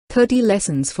30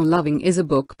 Lessons for Loving is a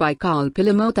book by Karl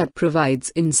Pillemer that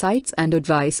provides insights and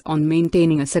advice on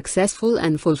maintaining a successful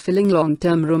and fulfilling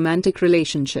long-term romantic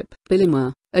relationship.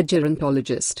 Pillemer, a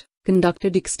gerontologist,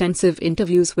 conducted extensive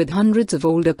interviews with hundreds of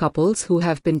older couples who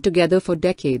have been together for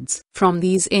decades. From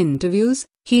these interviews,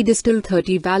 he distilled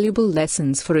 30 valuable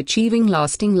lessons for achieving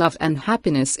lasting love and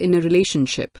happiness in a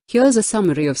relationship. Here's a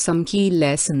summary of some key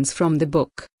lessons from the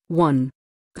book. 1.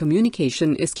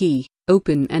 Communication is key.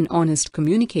 Open and honest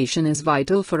communication is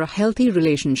vital for a healthy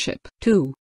relationship.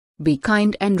 2. Be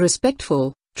kind and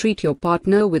respectful. Treat your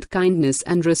partner with kindness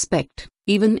and respect,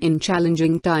 even in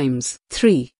challenging times.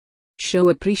 3. Show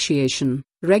appreciation.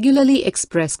 Regularly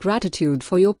express gratitude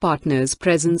for your partner's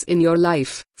presence in your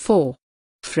life. 4.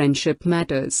 Friendship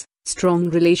matters.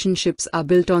 Strong relationships are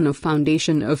built on a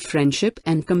foundation of friendship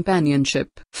and companionship.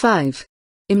 5.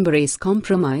 Embrace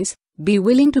compromise. Be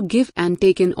willing to give and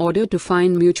take in order to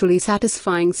find mutually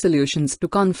satisfying solutions to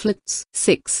conflicts.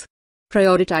 6.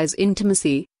 Prioritize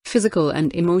intimacy. Physical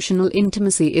and emotional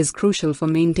intimacy is crucial for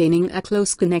maintaining a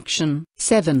close connection.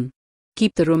 7.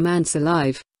 Keep the romance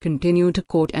alive. Continue to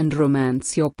court and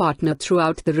romance your partner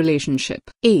throughout the relationship.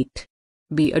 8.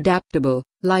 Be adaptable.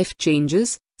 Life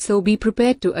changes, so be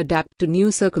prepared to adapt to new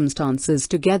circumstances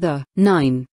together.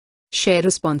 9. Share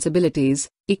responsibilities.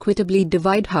 Equitably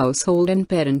divide household and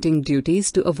parenting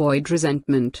duties to avoid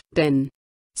resentment. 10.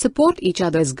 Support each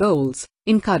other's goals.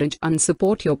 Encourage and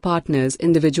support your partner's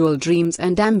individual dreams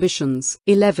and ambitions.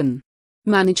 11.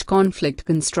 Manage conflict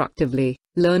constructively.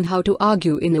 Learn how to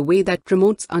argue in a way that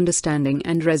promotes understanding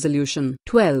and resolution.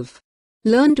 12.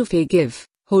 Learn to forgive.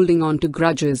 Holding on to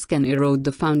grudges can erode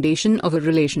the foundation of a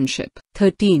relationship.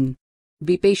 13.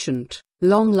 Be patient.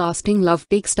 Long-lasting love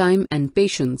takes time and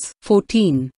patience.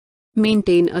 14.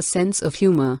 Maintain a sense of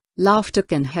humor. Laughter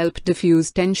can help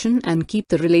diffuse tension and keep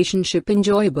the relationship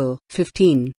enjoyable.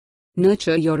 15.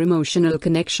 Nurture your emotional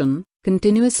connection.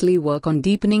 Continuously work on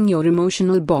deepening your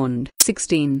emotional bond.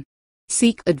 16.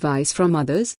 Seek advice from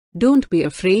others. Don't be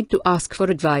afraid to ask for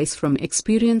advice from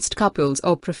experienced couples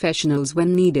or professionals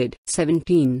when needed.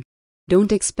 17.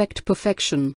 Don't expect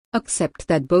perfection. Accept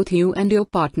that both you and your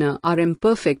partner are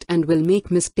imperfect and will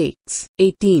make mistakes.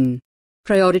 18.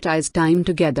 Prioritize time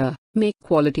together. Make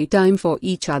quality time for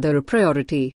each other a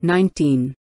priority.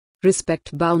 19.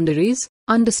 Respect boundaries.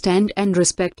 Understand and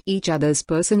respect each other's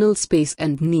personal space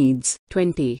and needs.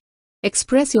 20.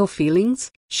 Express your feelings.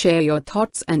 Share your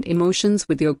thoughts and emotions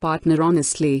with your partner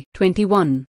honestly.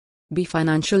 21. Be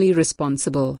financially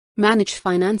responsible. Manage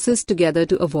finances together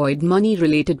to avoid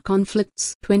money-related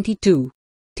conflicts. 22.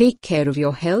 Take care of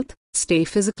your health. Stay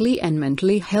physically and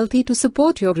mentally healthy to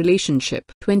support your relationship.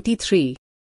 23.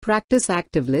 Practice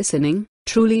active listening.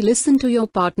 Truly listen to your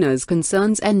partner's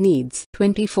concerns and needs.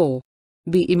 24.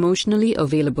 Be emotionally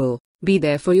available. Be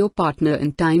there for your partner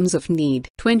in times of need.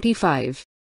 25.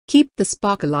 Keep the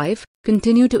spark alive.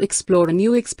 Continue to explore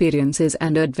new experiences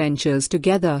and adventures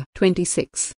together.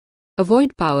 26.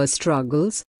 Avoid power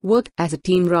struggles. Work as a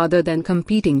team rather than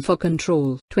competing for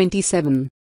control. 27.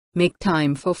 Make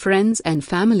time for friends and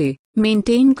family.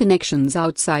 Maintain connections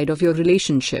outside of your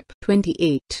relationship.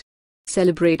 28.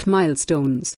 Celebrate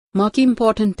milestones. Mark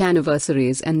important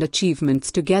anniversaries and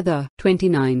achievements together.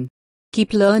 29.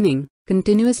 Keep learning.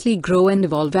 Continuously grow and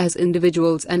evolve as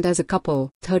individuals and as a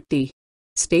couple. 30.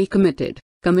 Stay committed.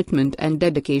 Commitment and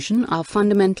dedication are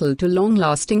fundamental to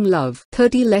long-lasting love.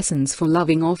 30 Lessons for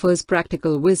Loving offers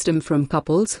practical wisdom from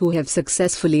couples who have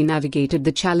successfully navigated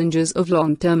the challenges of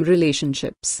long-term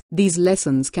relationships. These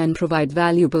lessons can provide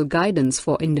valuable guidance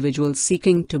for individuals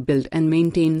seeking to build and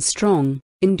maintain strong,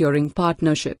 enduring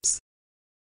partnerships.